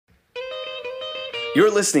You're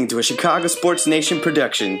listening to a Chicago Sports Nation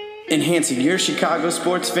production, enhancing your Chicago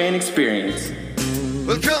sports fan experience.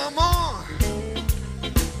 Well, come on,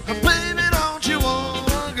 baby, don't you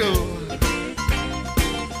wanna go?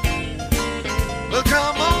 Well,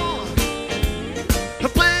 come on,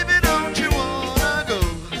 baby, don't you wanna go?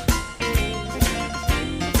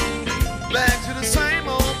 Back to the same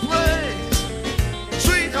old place,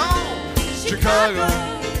 sweet home, Chicago.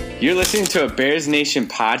 You're listening to a Bears Nation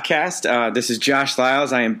podcast. This is Josh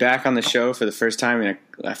Lyles. I am back on the show for the first time in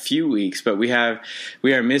a few weeks, but we are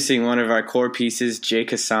missing one of our core pieces,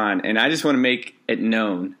 Jake Hassan. And I just want to make it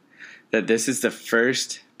known that this is the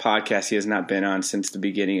first podcast he has not been on since the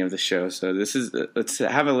beginning of the show. So let's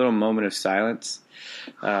have a little moment of silence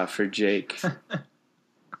for Jake.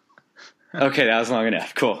 Okay, that was long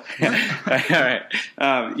enough. Cool. All right.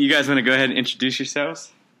 You guys want to go ahead and introduce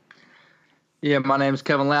yourselves? Yeah, my name is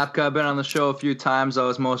Kevin Lapka. I've been on the show a few times. I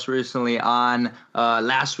was most recently on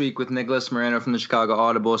last week with Nicholas Moreno from the Chicago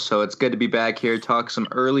Audible, so it's good to be back here, talk some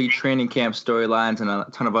early training camp storylines and a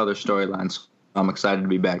ton of other storylines. I'm excited to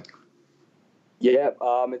be back. Yeah,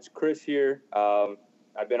 it's Chris here.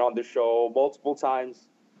 I've been on the show multiple times,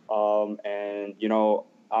 and,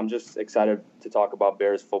 I'm just excited to talk about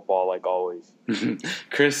Bears football like always.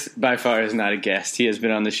 Chris, by far, is not a guest. He has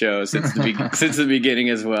been on the show since the beginning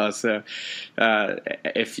as well. So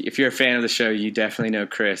if you're a fan of the show, you definitely know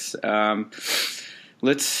Chris.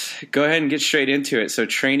 Let's go ahead and get straight into it. So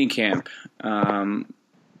training camp,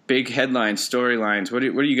 big headlines, storylines. What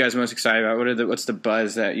are you guys most excited about? What's the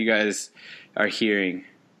buzz that you guys are hearing?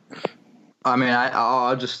 I mean,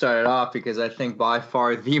 I'll just start it off because I think by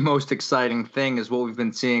far the most exciting thing is what we've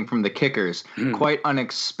been seeing from the kickers. Quite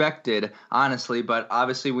unexpected, honestly, but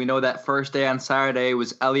obviously we know that first day on Saturday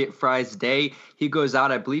was Elliott Fry's day. He goes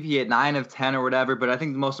out, I believe he hit 9 of 10 or whatever, but I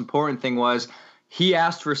think the most important thing was he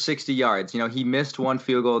asked for 60 yards. He missed one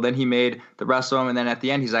field goal, then he made the rest of them, and then at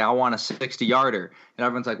the end he's like, I want a 60-yarder. And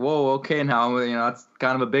everyone's like, whoa, okay, now, that's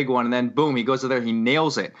kind of a big one. And then, boom, he goes out there, he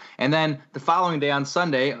nails it. And then the following day on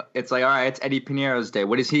Sunday, it's like, all right, it's Eddie Piñeiro's day.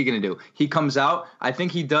 What is he going to do? He comes out, I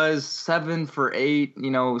think he does 7 for 8,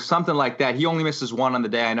 something like that. He only misses one on the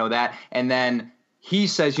day, I know that. And then he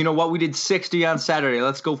says, you know what, we did 60 on Saturday.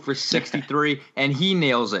 Let's go for 63, and he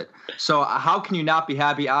nails it. So how can you not be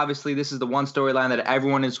happy? Obviously, this is the one storyline that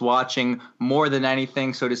everyone is watching more than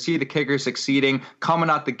anything. So to see the kicker succeeding,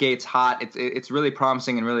 coming out the gates hot, it's really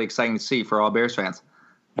promising and really exciting to see for all Bears fans.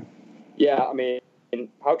 Yeah, I mean,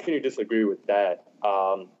 how can you disagree with that?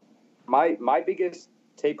 My biggest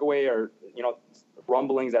takeaway or,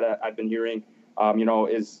 rumblings that I've been hearing,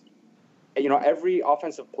 is every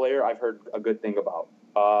offensive player I've heard a good thing about,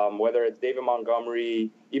 whether it's David Montgomery,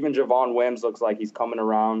 even Javon Wims looks like he's coming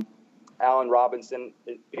around. Allen Robinson,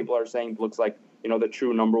 people are saying, looks like, the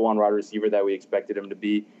true number one wide receiver that we expected him to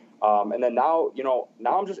be. And then now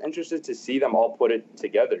I'm just interested to see them all put it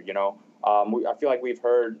together. I feel like we've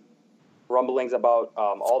heard rumblings about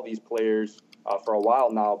all these players for a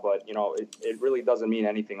while now, but, it really doesn't mean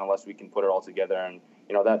anything unless we can put it all together. And,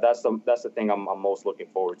 that's the thing I'm most looking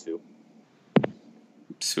forward to.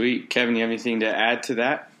 Sweet. Kevin, you have anything to add to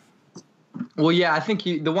that? Well, yeah, I think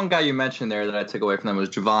the one guy you mentioned there that I took away from them was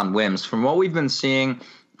Javon Wims. From what we've been seeing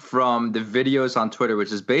from the videos on Twitter,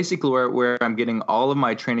 which is basically where I'm getting all of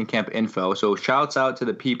my training camp info. So shouts out to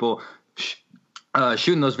the people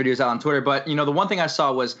shooting those videos out on Twitter. But, the one thing I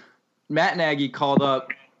saw was Matt Nagy called up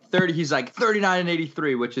 30. He's like 39 and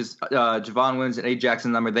 83, which is Javon Wims and A.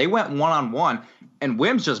 Jackson's number. They went one-on-one. And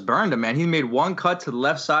Wims just burned him, man. He made one cut to the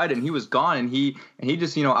left side, and he was gone. And he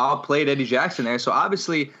just, outplayed Eddie Jackson there. So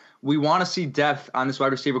obviously, we want to see depth on this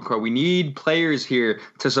wide receiver core. We need players here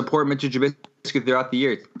to support Mitchell Trubisky throughout the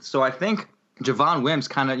year. So I think Javon Wims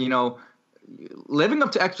kind of, living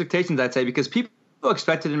up to expectations, I'd say, because people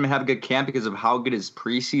expected him to have a good camp because of how good his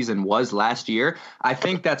preseason was last year. I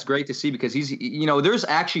think that's great to see because he's, there's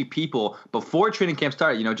actually people before training camp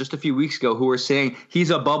started, just a few weeks ago who were saying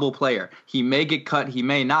he's a bubble player. He may get cut. He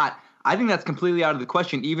may not. I think that's completely out of the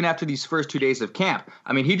question, even after these first 2 days of camp.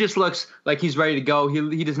 I mean, he just looks like he's ready to go.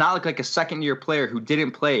 He does not look like a second-year player who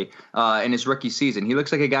didn't play in his rookie season. He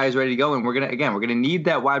looks like a guy who's ready to go, and we're gonna need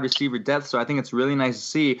that wide receiver depth. So I think it's really nice to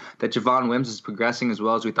see that Javon Wims is progressing as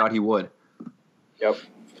well as we thought he would. Yep.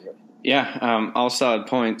 Yeah, all solid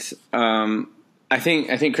points. I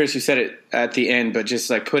think Chris, you said it at the end, but just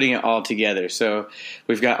like putting it all together. So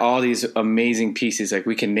we've got all these amazing pieces. Like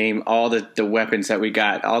we can name all the weapons that we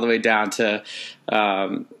got, all the way down to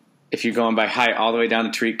if you're going by height, all the way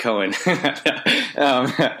down to Tariq Cohen.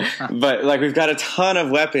 But like we've got a ton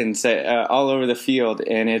of weapons all over the field,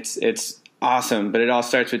 and it's awesome. But it all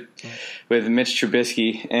starts with Mitch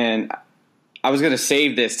Trubisky, and I was going to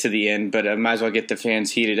save this to the end, but I might as well get the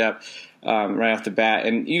fans heated up right off the bat.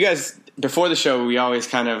 And you guys, before the show, we always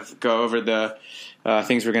kind of go over the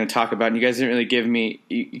things we're going to talk about. And you guys didn't really give me –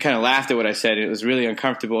 you kind of laughed at what I said. It was really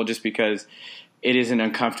uncomfortable just because it is an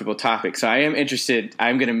uncomfortable topic. So I am interested.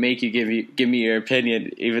 I'm going to make you give me your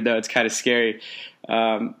opinion, even though it's kind of scary,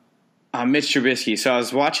 on Mitch Trubisky. So I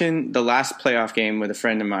was watching the last playoff game with a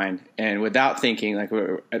friend of mine, and without thinking, like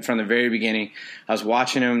from the very beginning, I was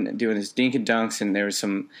watching him doing his dink and dunks, and there was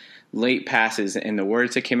some late passes, and the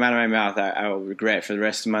words that came out of my mouth I will regret for the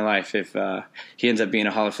rest of my life if he ends up being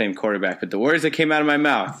a Hall of Fame quarterback. But the words that came out of my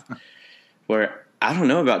mouth were, I don't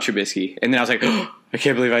know about Trubisky. And then I was like, oh, I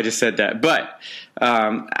can't believe I just said that. But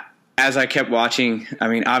as I kept watching, I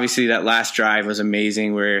mean, obviously that last drive was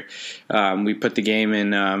amazing where we put the game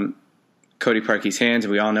in Cody Parkey's hands,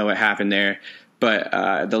 and we all know what happened there. But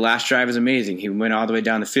the last drive was amazing. He went all the way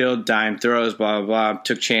down the field, dime throws, blah, blah, blah,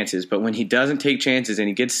 took chances. But when he doesn't take chances and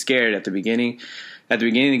he gets scared at the beginning of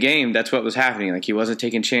the game, that's what was happening. Like, he wasn't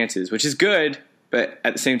taking chances, which is good. But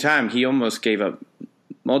at the same time, he almost gave up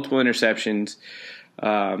multiple interceptions,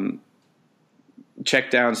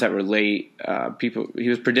 checkdowns that were late. He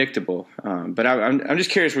was predictable. But I'm just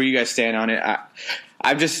curious where you guys stand on it.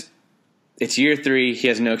 It's year 3. He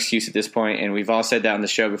has no excuse at this point, and we've all said that on the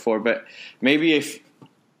show before. But maybe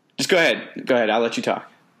just go ahead. I'll let you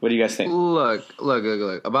talk. What do you guys think? Look.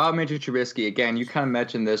 About Mitchell Trubisky, again, you kind of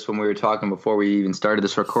mentioned this when we were talking before we even started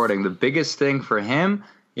this recording. The biggest thing for him,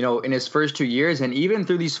 in his first 2 years, and even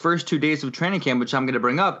through these first 2 days of training camp, which I'm going to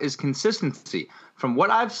bring up, is consistency. From what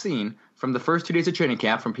I've seen from the first 2 days of training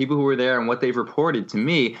camp, from people who were there and what they've reported to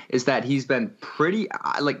me, is that he's been pretty,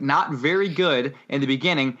 not very good in the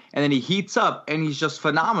beginning, and then he heats up, and he's just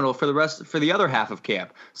phenomenal for the other half of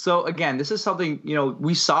camp. So, again, this is something,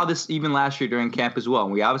 we saw this even last year during camp as well,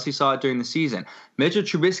 and we obviously saw it during the season. Mitchell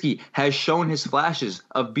Trubisky has shown his flashes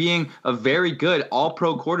of being a very good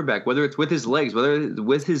all-pro quarterback, whether it's with his legs, whether it's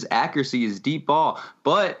with his accuracy, his deep ball,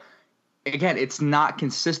 but again, it's not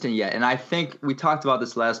consistent yet. And I think we talked about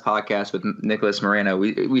this last podcast with Nicholas Moreno.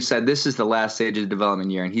 We said this is the last stage of the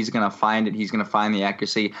development year, and he's going to find it. He's going to find the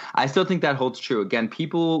accuracy. I still think that holds true. Again,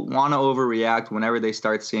 people want to overreact whenever they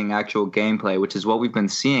start seeing actual gameplay, which is what we've been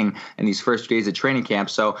seeing in these first days of training camp.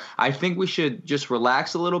 So I think we should just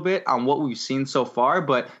relax a little bit on what we've seen so far.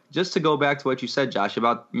 But just to go back to what you said, Josh,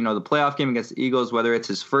 about the playoff game against the Eagles, whether it's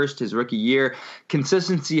his rookie year,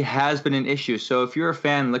 consistency has been an issue. So if you're a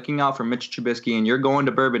fan looking out for Mitch Trubisky and you're going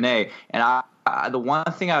to Bourbonnais, and the one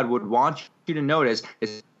thing I would want you to notice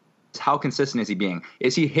is how consistent is he being?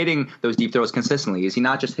 Is he hitting those deep throws consistently? Is he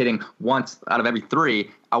not just hitting once out of every 3?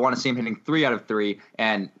 I want to see him hitting 3 out of 3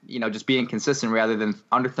 and, just being consistent rather than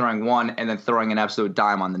underthrowing one and then throwing an absolute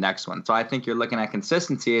dime on the next one. So I think you're looking at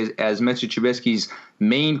consistency as Mr. Trubisky's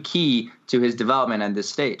main key to his development at this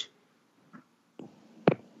stage.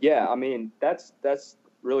 Yeah, I mean, that's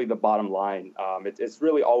really the bottom line. It's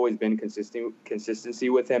really always been consistency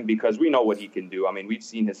with him because we know what he can do. I mean, we've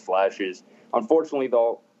seen his flashes. Unfortunately,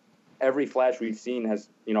 though, every flash we've seen has,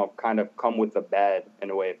 kind of come with a bad in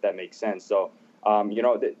a way, if that makes sense. So,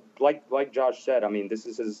 like Josh said, I mean, this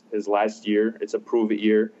is his last year. It's a prove-it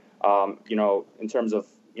year. In terms of,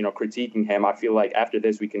 critiquing him, I feel like after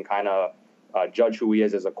this we can kind of judge who he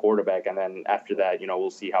is as a quarterback, and then after that, we'll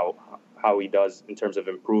see how he does in terms of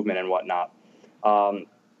improvement and whatnot.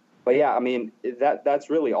 But yeah, I mean, that's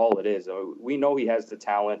really all it is. We know he has the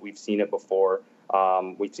talent. We've seen it before.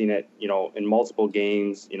 We've seen it, in multiple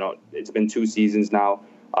games. It's been 2 seasons now.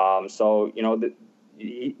 So,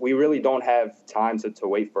 we really don't have time to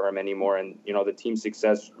wait for him anymore. And, the team's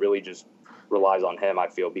success really just relies on him, I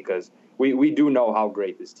feel, because we do know how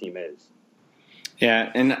great this team is.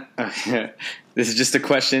 Yeah, and this is just a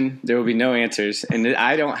question. There will be no answers. And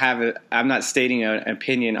I'm not stating an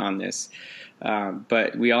opinion on this.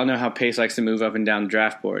 But we all know how Pace likes to move up and down the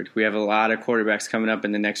draft board. We have a lot of quarterbacks coming up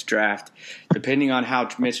in the next draft. Depending on how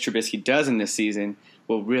Mitch Trubisky does in this season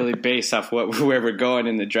will really base off where we're going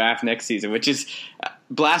in the draft next season, which is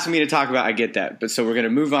blasphemy to talk about. I get that. But so we're going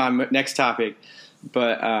to move on. Next topic.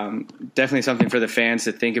 But definitely something for the fans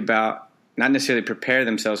to think about. Not necessarily prepare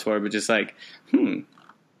themselves for, but just like,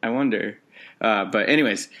 I wonder. But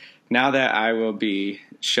anyways, now that I will be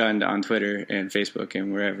shunned on Twitter and Facebook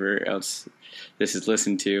and wherever else this is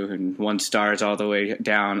listened to, and 1 stars all the way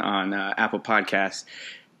down on Apple Podcasts,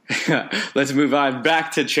 let's move on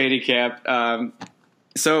back to training camp.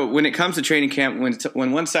 So when it comes to training camp,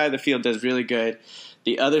 when one side of the field does really good,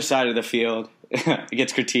 the other side of the field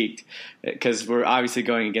gets critiqued because we're obviously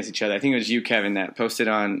going against each other. I think it was you, Kevin, that posted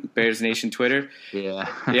on Bears Nation Twitter. Yeah.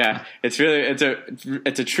 Yeah. It's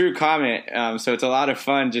a true comment. So it's a lot of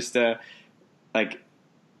fun just to like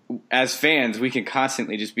as fans, we can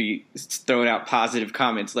constantly just be throwing out positive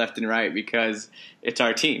comments left and right because it's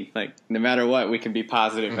our team. Like no matter what, we can be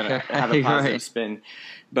positive and have a positive Right. spin.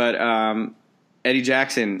 But Eddie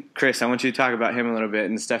Jackson, Chris, I want you to talk about him a little bit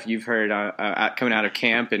and stuff you've heard coming out of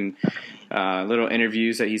camp and little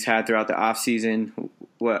interviews that he's had throughout the off season.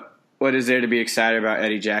 What is there to be excited about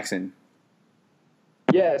Eddie Jackson?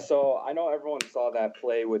 Yeah, so I know everyone saw that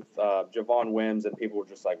play with Javon Wims, and people were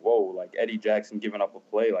just like, whoa, like Eddie Jackson giving up a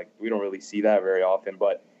play. Like, we don't really see that very often.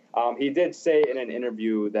 But he did say in an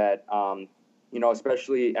interview that,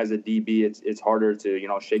 especially as a DB, it's harder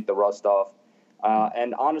to, shake the rust off.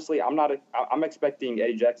 And honestly, I'm expecting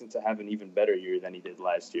Eddie Jackson to have an even better year than he did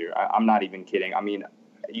last year. I'm not even kidding. I mean,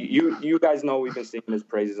 you guys know we've been singing his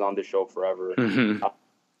praises on this show forever. Mm-hmm.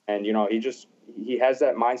 And he has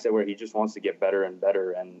that mindset where he just wants to get better and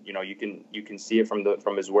better, and you can see it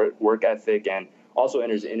from his work ethic, and also in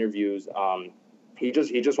his interviews. He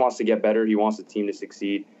just wants to get better. He wants the team to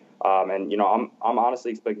succeed, and I'm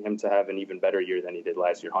honestly expecting him to have an even better year than he did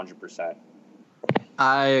last year, 100%.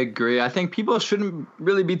 I agree. I think people shouldn't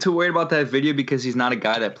really be too worried about that video because he's not a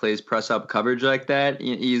guy that plays press-up coverage like that.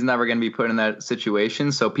 He's never going to be put in that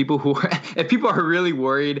situation. So if people are really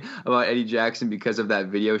worried about Eddie Jackson because of that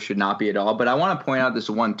video, should not be at all. But I want to point out this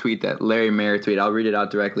one tweet that Larry Mayer tweeted. I'll read it out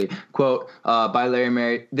directly. Quote, by Larry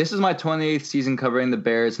Mayer, "This is my 28th season covering the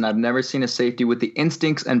Bears, and I've never seen a safety with the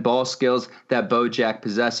instincts and ball skills that Bo Jack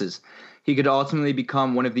possesses. He could ultimately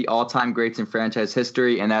become one of the all-time greats in franchise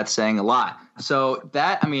history, and that's saying a lot." So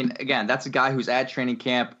again, that's a guy who's at training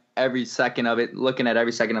camp every second of it, looking at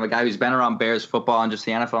every second of a guy who's been around Bears football and just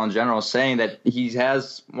the NFL in general, saying that he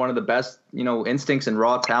has one of the best, instincts and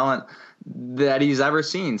raw talent that he's ever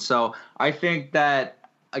seen. So I think that,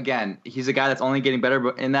 again, he's a guy that's only getting better.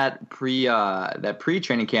 But in that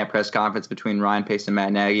pre-training camp press conference between Ryan Pace and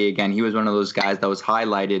Matt Nagy, again, he was one of those guys that was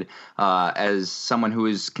highlighted as someone who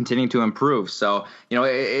is continuing to improve. So,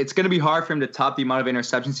 it's going to be hard for him to top the amount of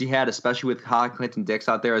interceptions he had, especially with Clinton Dix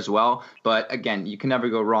out there as well. But again, you can never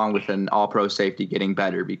go wrong with an all-pro safety getting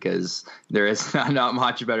better because there is not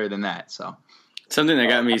much better than that. So Something that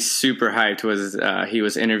got me super hyped was he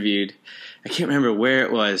was interviewed. I can't remember where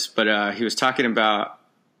it was, but he was talking about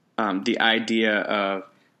the idea of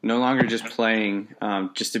no longer just playing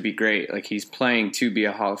just to be great. Like he's playing to be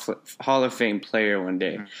a Hall of Fame player one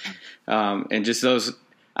day. And just those,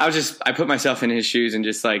 I put myself in his shoes and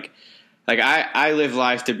just like I live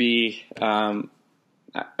life to be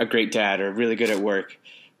a great dad or really good at work,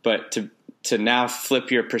 but to now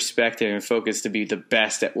flip your perspective and focus to be the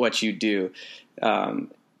best at what you do. And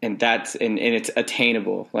it's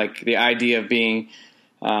attainable. Like the idea of being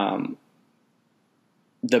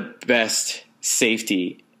the best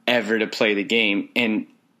safety ever to play the game, and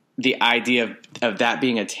the idea of that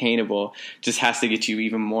being attainable just has to get you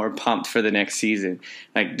even more pumped for the next season.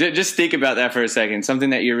 Like just think about that for a second, something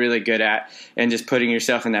that you're really good at, and just putting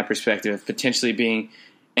yourself in that perspective of potentially being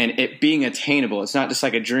attainable. It's not just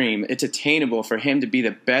like a dream. It's attainable for him to be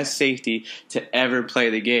the best safety to ever play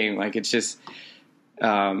the game. Like it's just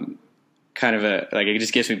kind of it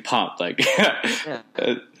just gets me pumped. Like, yeah.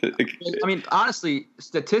 I mean, honestly,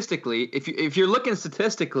 statistically, if you're looking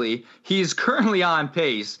statistically, he's currently on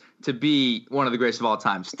pace to be one of the greatest of all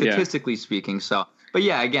time, statistically speaking. So, but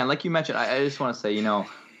yeah, again, like you mentioned, I just want to say,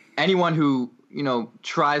 anyone who,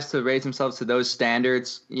 tries to raise themselves to those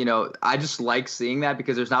standards, I just like seeing that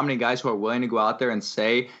because there's not many guys who are willing to go out there and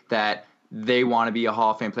say that they want to be a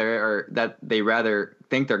Hall of Fame player, or that they rather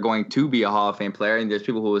think they're going to be a Hall of Fame player. And there's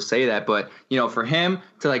people who will say that, but for him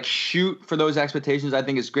to shoot for those expectations, I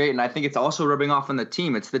think is great. And I think it's also rubbing off on the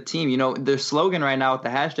team. It's the team, their slogan right now with the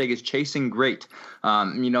hashtag is chasing great.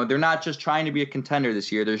 They're not just trying to be a contender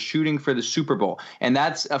this year. They're shooting for the Super Bowl, and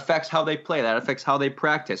that affects how they play. That affects how they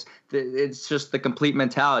practice. It's just the complete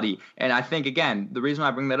mentality. And I think, again, the reason why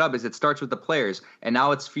I bring that up is it starts with the players, and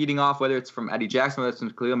now it's feeding off, whether it's from Eddie Jackson, whether it's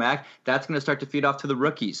from Khalil Mack, that's going to start to feed off to the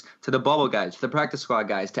rookies, to the bubble guys, to the practice squad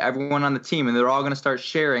guys, to everyone on the team, and they're all going to start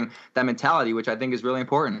sharing that mentality, which I think is really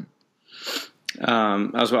important. I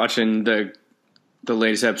was watching the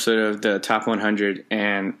latest episode of the Top 100,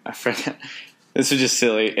 and I forgot. This was just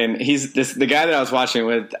silly, and the guy that I was watching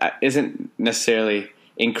with isn't necessarily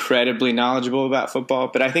incredibly knowledgeable about football,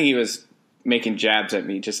 but I think he was making jabs at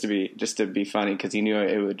me just to be funny because he knew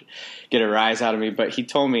it would get a rise out of me. But he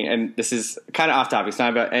told me, and this is kind of off topic.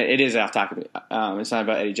 It is off topic. It's not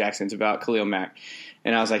about Eddie Jackson. It's about Khalil Mack,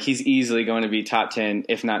 and I was like, he's easily going to be top 10,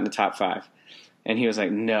 if not in the top 5. And he was like,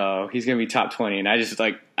 no, he's going to be top 20. And I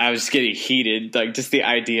was just getting heated, just the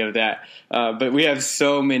idea of that. But we have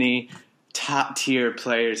so many top tier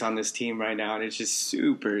players on this team right now, and it's just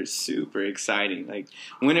super, super exciting. Like,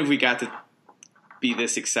 when have we got to be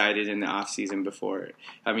this excited in the off season before?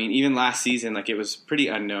 I mean, even last season, like, it was pretty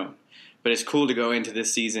unknown, but it's cool to go into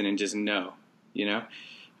this season and just know, you know.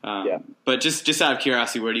 But just out of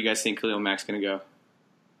curiosity, where do you guys think Khalil Mack's going to go?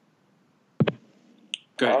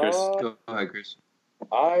 Go ahead, Chris. Go ahead, Chris.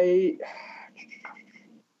 I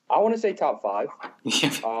want to say top 5.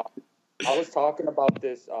 Yeah. I was talking about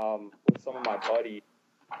this with some of my buddies,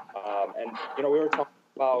 and we were talking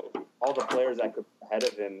about all the players that could be ahead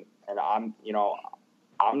of him, and I'm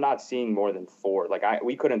not seeing more than 4. Like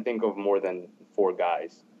we couldn't think of more than 4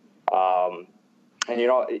 guys, and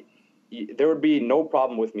there would be no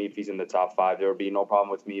problem with me if he's in the top 5. There would be no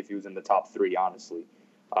problem with me if he was in the top 3. Honestly,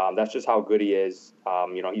 that's just how good he is.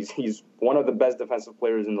 He's one of the best defensive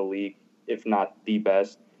players in the league, if not the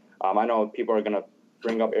best. I know people are gonna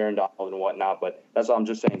bring up Aaron Donald and whatnot, but that's what I'm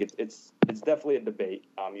just saying. It's definitely a debate.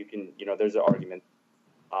 There's an argument.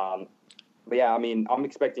 But yeah, I mean, I'm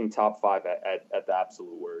expecting top 5 at the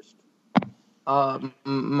absolute worst.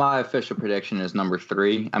 My official prediction is number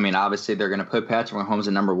 3. I mean, obviously they're going to put Patrick Mahomes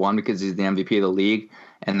at number 1 because he's the MVP of the league,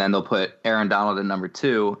 and then they'll put Aaron Donald at number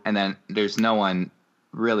 2, and then there's no one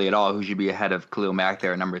really at all who should be ahead of Khalil Mack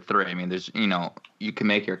there at number 3. I mean, there's, you can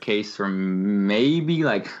make your case for maybe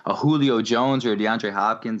like a Julio Jones or DeAndre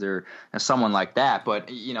Hopkins or someone like that.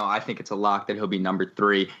 But, I think it's a lock that he'll be number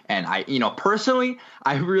 3. And I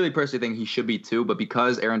really personally think he should be 2. But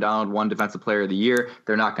because Aaron Donald won Defensive Player of the Year,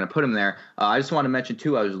 they're not going to put him there. I just want to mention,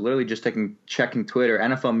 too, I was literally just checking Twitter.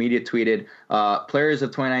 NFL Media tweeted players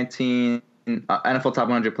of 2019 NFL Top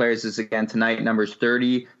 100 players is again tonight, numbers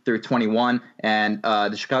 30 through 21. And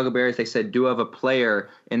the Chicago Bears, they said, do have a player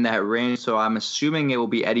in that range. So I'm assuming it will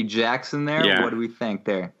be Eddie Jackson there. Yeah. What do we think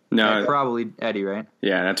there? No, yeah, probably Eddie, right?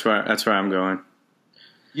 Yeah, that's where I'm going.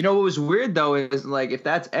 What was weird, though, is like if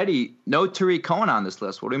that's Eddie, no Tariq Cohen on this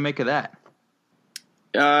list. What do we make of that?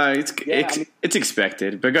 It's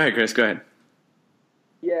expected. But go ahead, Chris. Go ahead.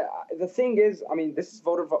 Yeah, the thing is, I mean, this is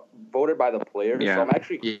voted by the players, so I'm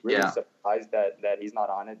actually really surprised that he's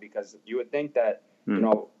not on it, because you would think that,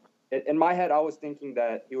 in my head, I was thinking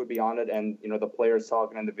that he would be on it, and, the players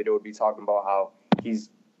talking in the video would be talking about how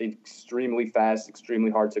he's extremely fast,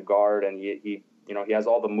 extremely hard to guard, and he has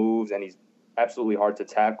all the moves, and he's absolutely hard to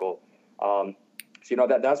tackle.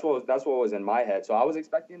 That's what was in my head. So I was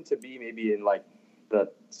expecting to be maybe in like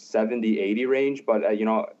the 70-80 range, but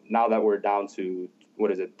now that we're down to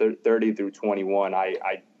 30 through 21,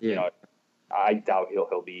 I doubt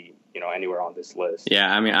he'll be anywhere on this list.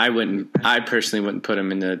 Yeah, I mean, I personally wouldn't put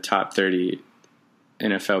him in the top 30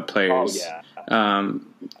 NFL players. Oh yeah.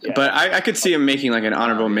 But I could see him making like an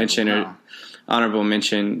honorable mention at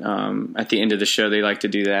the end of the show. They like to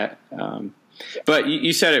do that. But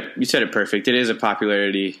you said it perfect. It is a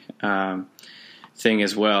popularity thing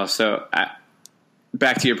as well. So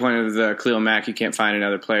back to your point of the Khalil Mack, you can't find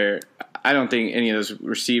another player. I don't think any of those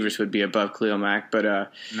receivers would be above Khalil Mack, but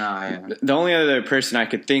the only other person I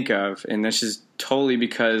could think of, and that's just totally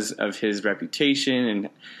because of his reputation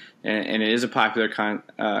and it is a popular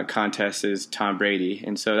contest, is Tom Brady,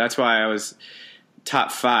 and so that's why I was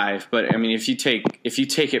top 5. But I mean, if you take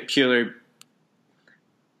it purely,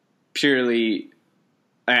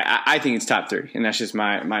 I think it's top 3, and that's just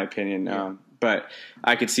my opinion. Yeah. But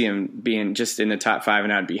I could see him being just in the top 5,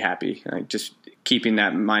 and I'd be happy. Like, just keeping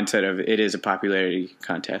that mindset of it is a popularity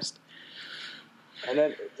contest. And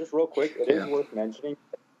then just real quick, it is worth mentioning,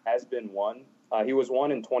 has been won. He was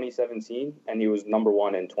won in 2017, and he was number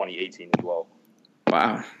 1 in 2018 as well.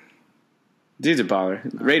 Wow. Dude's a baller.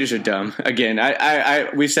 Raiders are dumb. Again,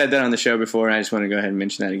 we've said that on the show before, and I just want to go ahead and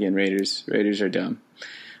mention that again. Raiders are dumb.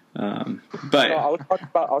 But no, I was talking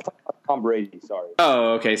about Tom Brady, sorry.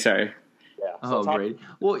 Oh, okay, sorry. Yeah. So Brady.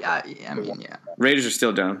 Well, I mean, yeah. Raiders are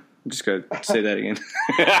still dumb. I'm just going to say that again.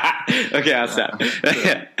 Okay, I'll stop.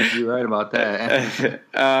 You're right about that.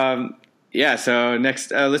 So next,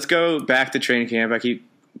 let's go back to training camp. I keep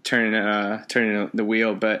turning the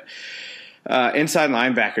wheel, but inside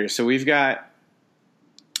linebackers. So we've got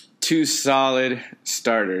 2 solid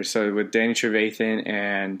starters. So with Danny Trevathan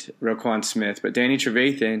and Roquan Smith. But Danny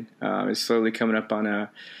Trevathan is slowly coming up on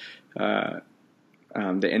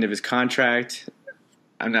the end of his contract.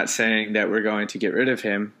 I'm not saying that we're going to get rid of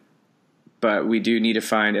him, but we do need to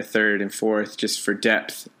find a 3rd and 4th just for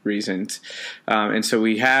depth reasons. And so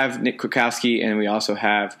we have Nick Kwiatkowski, and we also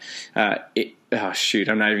have I'm not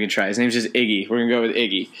even going to try. His name's just Iggy. We're going to go with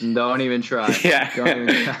Iggy. Don't even try. Yeah. Don't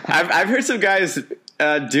even try. I've heard some guys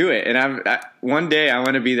do it, and one day I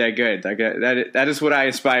want to be that good. Like that is what I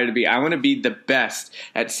aspire to be. I want to be the best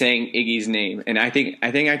at saying Iggy's name, and I think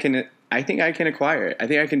I can I think I can acquire it. I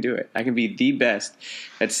think I can do it. I can be the best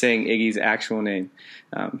at saying Iggy's actual name.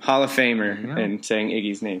 Hall of Famer and saying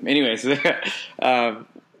Iggy's name. Anyways,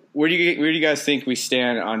 where do you guys think we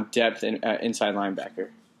stand on depth and inside linebacker?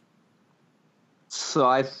 So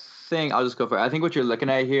I think I'll just go for it. I think what you're looking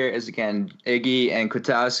at here is, again, Iggy and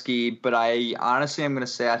Kwiatkowski, but I honestly am going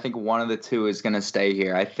to say I think one of the two is going to stay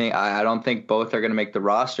here. I don't think both are going to make the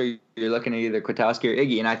roster. You're looking at either Kwiatkowski or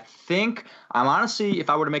Iggy, and I think I'm honestly, if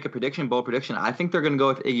I were to make a bold prediction, I think they're going to go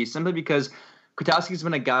with Iggy simply because Kwiatkowski's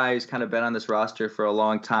been a guy who's kind of been on this roster for a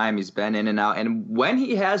long time. He's been in and out, and when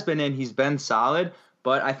he has been in, he's been solid.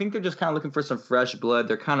 But I think they're just kind of looking for some fresh blood.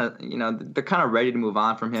 They're kind of ready to move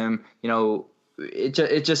on from him.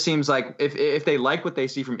 It just seems like if they like what they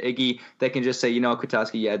see from Iggy, they can just say,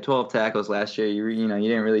 Kwiatkowski, you had 12 tackles last year. You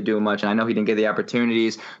didn't really do much, and I know he didn't get the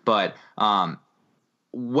opportunities. But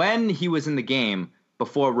when he was in the game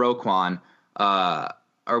before Roquan,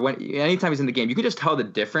 anytime he's in the game, you can just tell the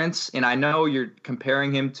difference. And I know you're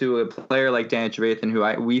comparing him to a player like Danny Trevathan,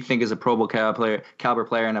 who we think is a Pro Bowl caliber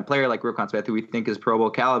player, and a player like Roquan Smith, who we think is Pro Bowl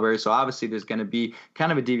caliber. So obviously there's going to be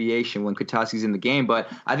kind of a deviation when Kwiatkowski's in the game. But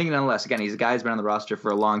I think nonetheless, again, he's a guy who's been on the roster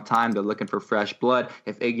for a long time. They're looking for fresh blood.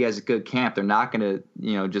 If Iggy has a good camp, they're not going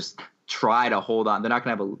to, just try to hold on. They're not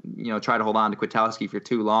going to try to hold on to Kwiatkowski for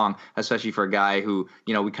too long, especially for a guy who,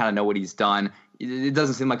 we kind of know what he's done. It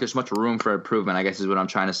doesn't seem like there's much room for improvement, I guess is what I'm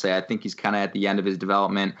trying to say. I think he's kind of at the end of his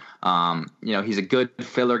development. He's a good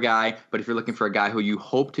filler guy, but if you're looking for a guy who you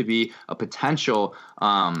hope to be a potential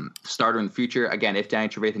starter in the future, again, if Danny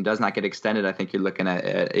Trevathan does not get extended, I think you're looking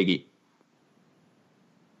at Iggy.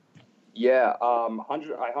 Yeah, I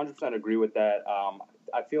 100% agree with that.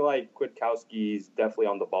 I feel like Kwiatkowski's definitely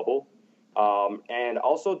on the bubble. And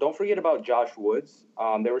also, don't forget about Josh Woods.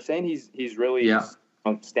 They were saying he's really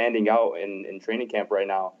standing out in training camp right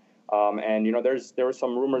now. And there were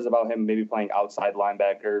some rumors about him maybe playing outside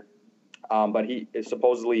linebacker, but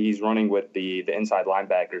he's running with the inside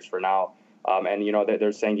linebackers for now. And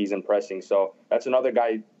they're saying he's impressing. So that's another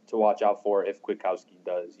guy to watch out for if Kwiatkowski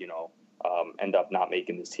does end up not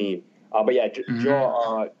making this team. But yeah,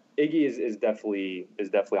 Joe, Iggy is definitely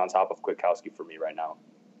on top of Kwiatkowski for me right now.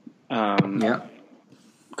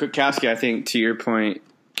 Kwiatkowski, I think, to your point,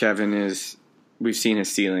 Kevin, is we've seen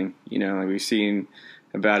his ceiling. We've seen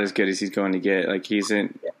about as good as he's going to get. Like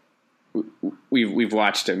we've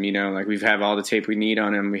watched him. We've had all the tape we need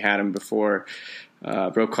on him. We had him before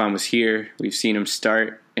Roquan was here. We've seen him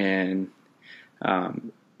start, and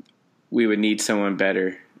we would need someone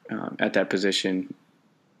better at that position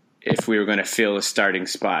if we were going to fill a starting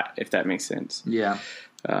spot, if that makes sense. Yeah.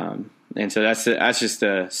 And so that's just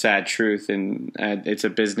a sad truth, and it's a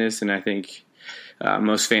business, and I think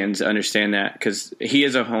most fans understand that because he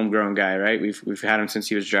is a homegrown guy, right? We've had him since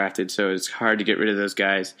he was drafted, so it's hard to get rid of those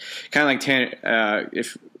guys. Kind of like Tanner.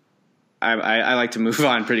 If I like to move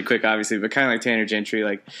on pretty quick, obviously, but kind of like Tanner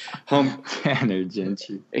Gentry, Tanner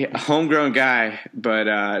Gentry, a homegrown guy,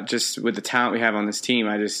 but just with the talent we have on this team,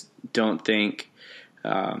 I just don't think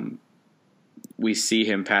we see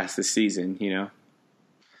him past the season. Yeah.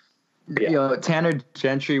 Tanner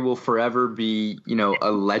Gentry will forever be,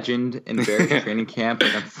 a legend in Bears training camp.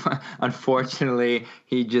 And unfortunately,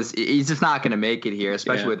 he's just not going to make it here,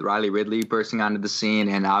 especially with Riley Ridley bursting onto the scene.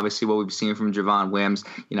 And obviously what we've seen from Javon Wims,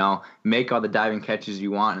 make all the diving catches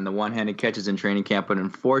you want and the one-handed catches in training camp. But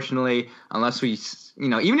unfortunately, unless we,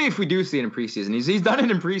 even if we do see it in preseason, he's done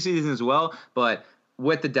it in preseason as well. But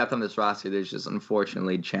with the depth on this roster, there's just,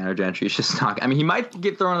 unfortunately, Tanner Gentry is just not. I mean, he might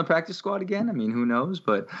get thrown on the practice squad again. I mean, who knows?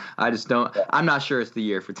 But I just don't. I'm not sure it's the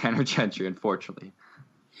year for Tanner Gentry, unfortunately.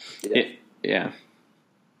 Yeah.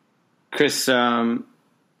 Chris, I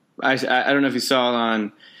don't know if you saw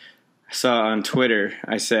on Twitter.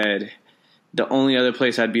 I said the only other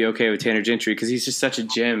place I'd be okay with Tanner Gentry, because he's just such a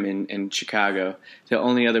gem in Chicago. The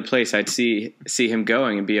only other place I'd see him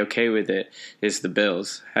going and be okay with it is the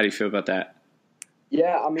Bills. How do you feel about that?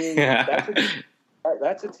 Yeah, I mean,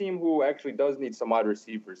 that's a team who actually does need some wide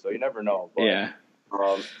receivers, so you never know. But,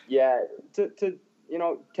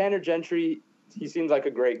 Tanner Gentry, he seems like a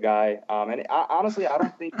great guy. And honestly, I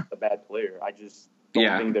don't think he's a bad player. I just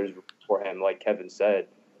don't think there's room for him, like Kevin said.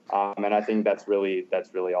 And I think that's really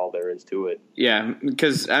all there is to it. Yeah,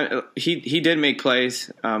 because he did make plays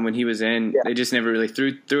when he was in. Yeah. They just never really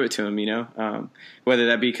threw it to him, whether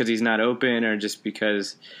that be because he's not open or just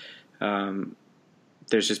because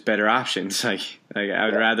there's just better options. Like I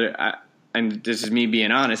would rather, and this is me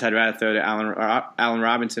being honest, I'd rather throw to Allen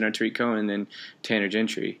Robinson or Tariq Cohen than Tanner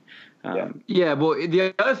Gentry. Yeah, well,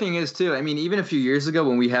 the other thing is, too, I mean, even a few years ago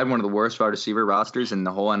when we had one of the worst wide receiver rosters in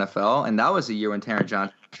the whole NFL, and that was a year when Terran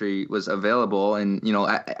Gentry was available, and, you know,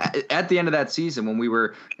 at the end of that season when we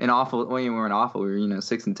were we were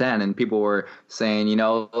 6-10, and people were saying, you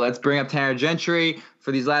know, let's bring up Terran Gentry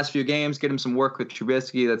for these last few games, get him some work with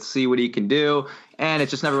Trubisky, let's see what he can do. And it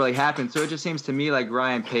just never really happened. So it just seems to me like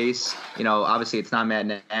Ryan Pace, you know, obviously it's not Matt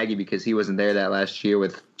Nagy because he wasn't there that last year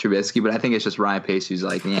with Trubisky, but I think it's just Ryan Pace who's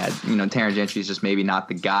like, yeah, you know, Terran Gentry is just maybe not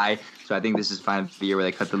the guy. So I think this is finally the year where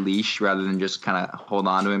they cut the leash rather than just kind of hold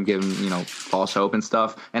on to him, give him, you know, false hope and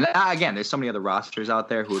stuff. And again, there's so many other rosters out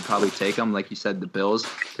there who would probably take him. Like you said, the Bills,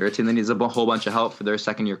 they're a team that needs a whole bunch of help for their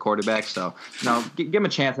second-year quarterback. So, you know, give him a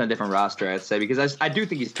chance on a different roster, I'd say, because I do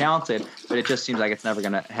think he's talented, but it just seems like it's never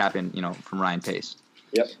going to happen, you know, from Ryan Pace.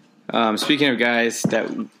 Yep. Speaking of guys that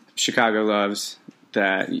Chicago loves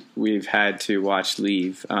that we've had to watch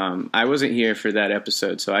leave, I wasn't here for that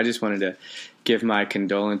episode, so I just wanted to give my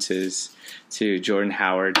condolences to Jordan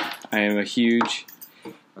Howard. I am a huge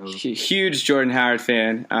Jordan Howard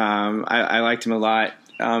fan. I liked him a lot,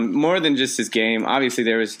 more than just his game. Obviously,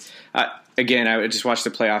 there was again, I just watched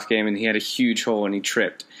the playoff game, and he had a huge hole and he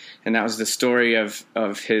tripped. And that was the story of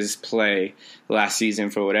his play last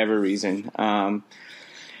season for whatever reason.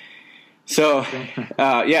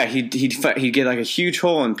 He'd get like a huge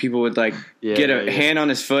hole, and people would like get a hand on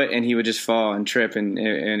his foot, and he would just fall and trip, and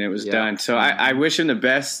it was done. So I wish him the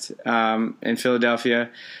best in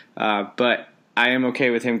Philadelphia, but I am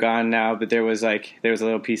okay with him gone now. But there was a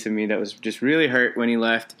little piece of me that was just really hurt when he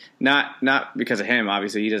left. Not because of him,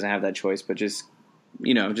 obviously he doesn't have that choice, but just,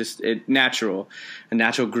 you know, just a natural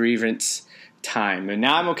grievance time. And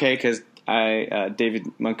now I'm okay because David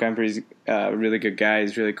Montgomery's a really good guy.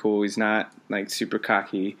 He's really cool. He's not like super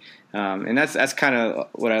cocky, and that's kind of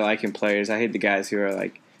what I like in players. I hate the guys who are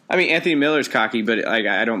like, I mean, Anthony Miller's cocky, but like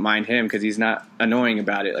I don't mind him because he's not annoying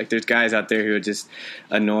about it. Like there's guys out there who are just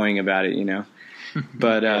annoying about it, you know.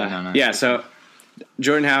 But so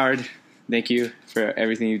Jordan Howard, thank you for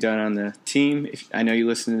everything you've done on the team. I know you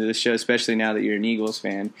listen to the show, especially now that you're an Eagles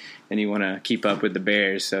fan and you want to keep up with the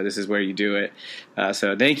Bears. So this is where you do it.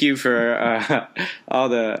 So thank you for all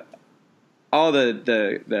the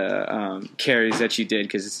carries that you did,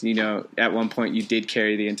 because, you know, at one point you did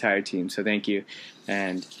carry the entire team. So thank you,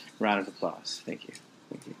 and round of applause. Thank you.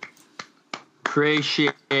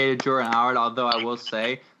 Appreciate Jordan Howard. Although I will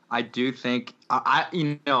say, I do think I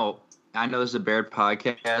know this is a Bears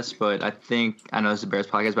podcast, but I think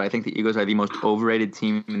the Eagles are the most overrated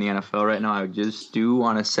team in the NFL right now. I just do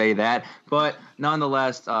want to say that. But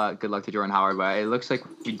nonetheless, good luck to Jordan Howard. But it looks like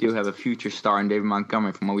we do have a future star in David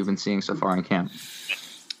Montgomery from what we've been seeing so far in camp.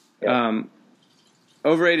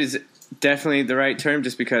 Overrated is definitely the right term,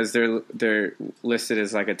 just because they're listed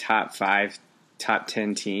as like a top 5, top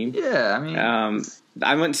 10 team. Yeah, I mean,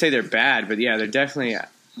 I wouldn't say they're bad, but yeah, they're definitely.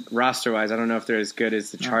 Roster-wise, I don't know if they're as good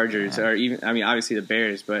as the Chargers or even, I mean, obviously the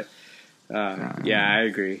Bears, but I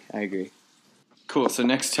agree. Cool. So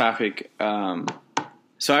next topic.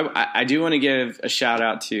 So I do want to give a shout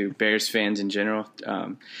out to Bears fans in general.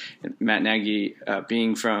 Matt Nagy,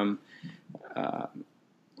 being from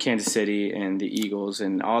Kansas City and the Eagles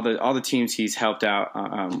and all the teams he's helped out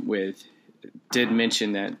with, did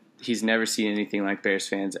mention that he's never seen anything like Bears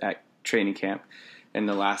fans at training camp. In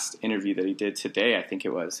the last interview that he did today, I think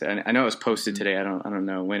it was. And I know it was posted today. I don't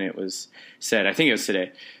know when it was said. I think it was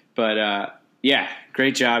today. But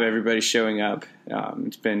great job, everybody showing up.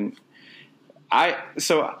 It's been. I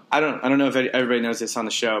don't know if everybody knows this on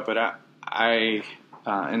the show, but I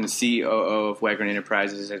am the COO of Wegner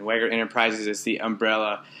Enterprises, and Wegner Enterprises is the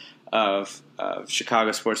umbrella of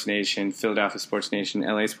Chicago Sports Nation, Philadelphia Sports Nation,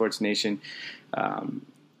 LA Sports Nation,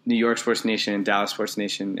 New York Sports Nation, and Dallas Sports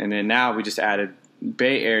Nation, and then now we just added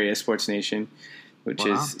Bay Area Sports Nation, which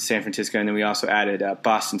is San Francisco, and then we also added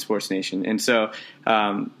Boston Sports Nation. And so,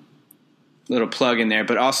 little plug in there.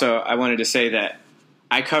 But also, I wanted to say that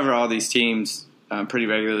I cover all these teams pretty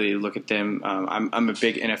regularly. Look at them. I'm a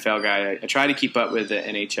big NFL guy. I try to keep up with the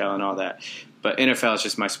NHL and all that, but NFL is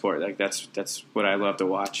just my sport. Like that's what I love to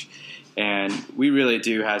watch. And we really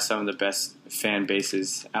do have some of the best fan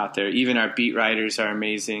bases out there. Even our beat writers are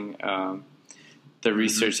amazing. The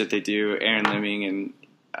research that they do, Aaron Leming and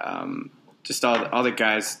just all the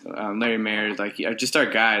guys, Larry Mayer, like just our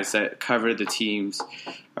guys that cover the teams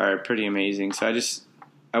are pretty amazing. So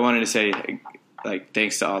I wanted to say like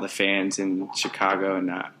thanks to all the fans in Chicago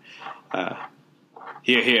and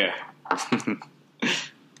here.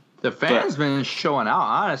 The fans been showing out,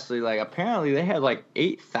 honestly. Like apparently they had like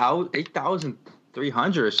 8,000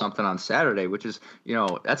 300 or something on Saturday, which is,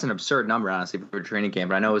 that's an absurd number, honestly, for training camp.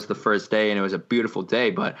 But I know it was the first day and it was a beautiful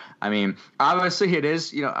day. But, I mean, obviously it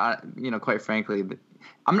is, quite frankly,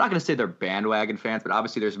 I'm not going to say they're bandwagon fans, but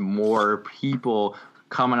obviously there's more people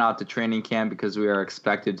coming out to training camp because we are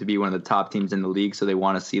expected to be one of the top teams in the league, so they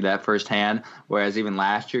want to see that firsthand. Whereas even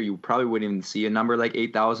last year, you probably wouldn't even see a number like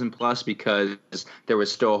 8,000 plus because there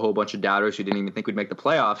was still a whole bunch of doubters who didn't even think we'd make the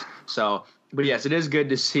playoffs. So, but yes, it is good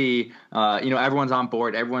to see, everyone's on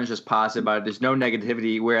board. Everyone's just positive about it. There's no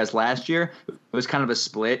negativity. Whereas last year, it was kind of a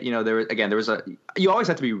split. You always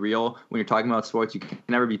have to be real when you're talking about sports. You can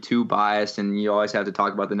never be too biased, and you always have to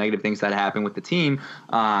talk about the negative things that happen with the team.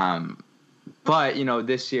 But,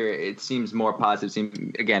 this year it seems more positive.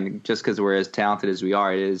 Again, just because we're as talented as we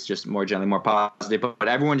are, it is just generally more positive. But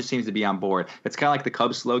everyone just seems to be on board. It's kind of like the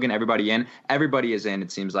Cubs slogan, everybody in. Everybody is in,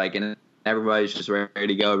 it seems like. And everybody's just ready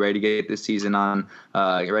to go, ready to get this season on,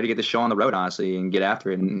 ready to get the show on the road, honestly, and get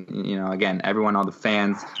after it. And, again, everyone, all the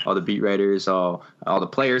fans, all the beat writers, all the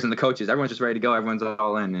players and the coaches, everyone's just ready to go. Everyone's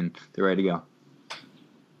all in, and they're ready to go.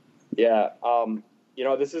 Yeah.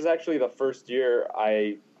 This is actually the first year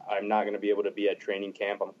I'm not going to be able to be at training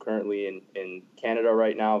camp. I'm currently in Canada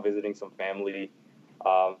right now visiting some family.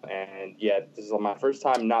 This is my first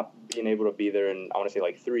time not being able to be there in, I want to say,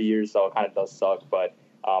 like 3 years, so it kind of does suck. But,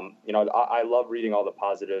 I love reading all the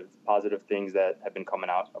positive things that have been coming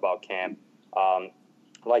out about camp.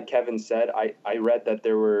 Like Kevin said, I read that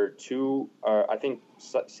there were two, I think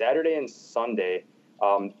Saturday and Sunday,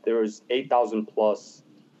 there was 8,000 plus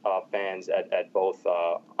fans at both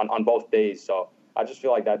on both days. So I just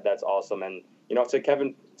feel like that's awesome. And, to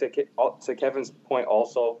Kevin's point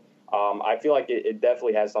also, I feel like it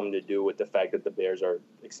definitely has something to do with the fact that the Bears are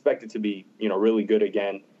expected to be, really good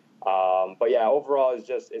again. But yeah, overall,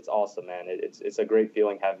 it's awesome, man. It's a great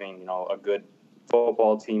feeling having, a good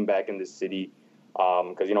football team back in this city.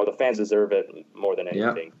 Because, the fans deserve it more than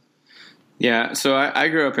anything. Yeah. So I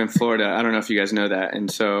grew up in Florida. I don't know if you guys know that.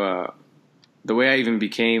 And so the way I even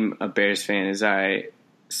became a Bears fan is I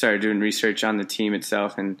started doing research on the team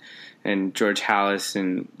itself and George Halas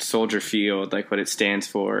and Soldier Field, like what it stands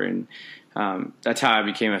for. And that's how I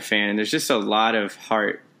became a fan. And there's just a lot of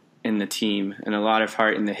heart in the team and a lot of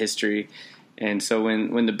heart in the history. And so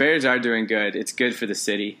when the Bears are doing good, it's good for the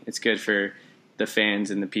city. It's good for the fans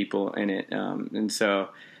and the people in it. And so,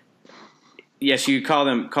 yes, you call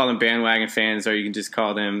them bandwagon fans, or you can just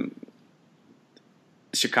call them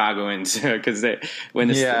Chicagoans, because when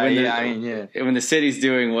the city's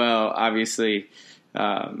doing well, obviously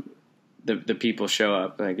the people show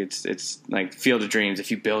up. Like it's like Field of Dreams.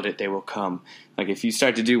 If you build it, they will come. Like if you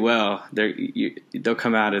start to do well, they'll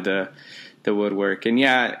come out of the woodwork. And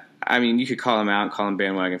yeah, I mean, you could call them out and call them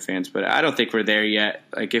bandwagon fans, but I don't think we're there yet.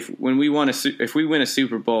 Like if we win a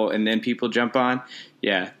Super Bowl and then people jump on,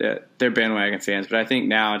 yeah, they're bandwagon fans. But I think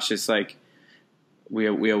now it's just like we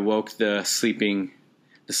awoke the sleeping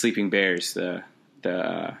Bears,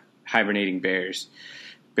 the hibernating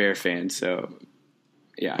Bear fans. So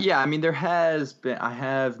yeah. Yeah, I mean, I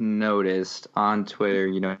have noticed on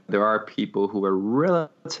Twitter, there are people who are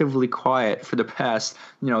relatively quiet for the past,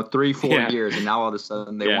 3-4 years, and now all of a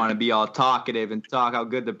sudden they want to be all talkative and talk how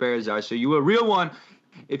good the Bears are. So you a real one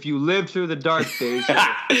if you lived through the dark days.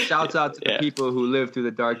 Shouts out to the people who lived through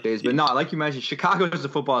the dark days. But no, like you mentioned, Chicago is a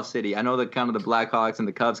football city. I know that kind of the Blackhawks and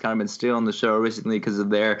the Cubs kind of been stealing the show recently because of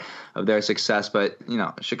their success. But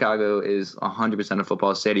Chicago is 100% a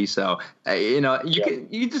football city. So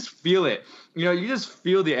you just feel it. You just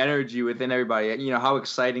feel the energy within everybody. How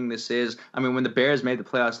exciting this is. I mean, when the Bears made the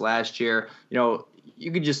playoffs last year,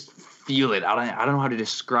 you could just feel it. I don't know how to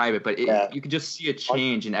describe it, but you could just see a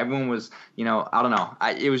change, and everyone was, I don't know.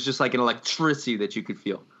 It was just like an electricity that you could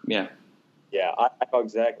feel. Yeah. Yeah, I know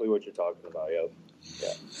exactly what you're talking about. Yeah.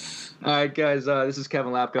 All right, guys. This is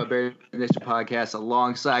Kevin Lapka, Bears Nation Podcast,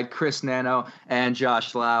 alongside Chris Nano and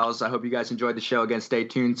Josh Lyles. I hope you guys enjoyed the show. Again, stay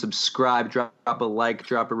tuned, subscribe, drop a like,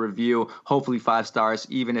 drop a review, hopefully 5 stars.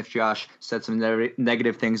 Even if Josh said some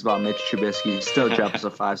negative things about Mitch Trubisky, still drop us a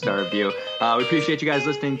 5-star review. We appreciate you guys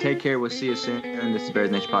listening. Take care. We'll see you soon. This is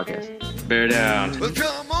Bears Nation Podcast. Bear down. Well,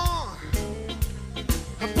 come on.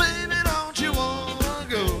 Baby, don't you wanna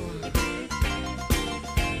go?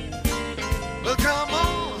 Well, come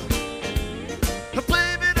on.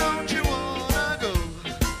 Baby, don't you wanna go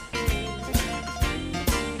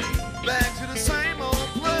back to the same old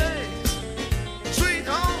place, sweet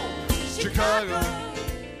home, Chicago?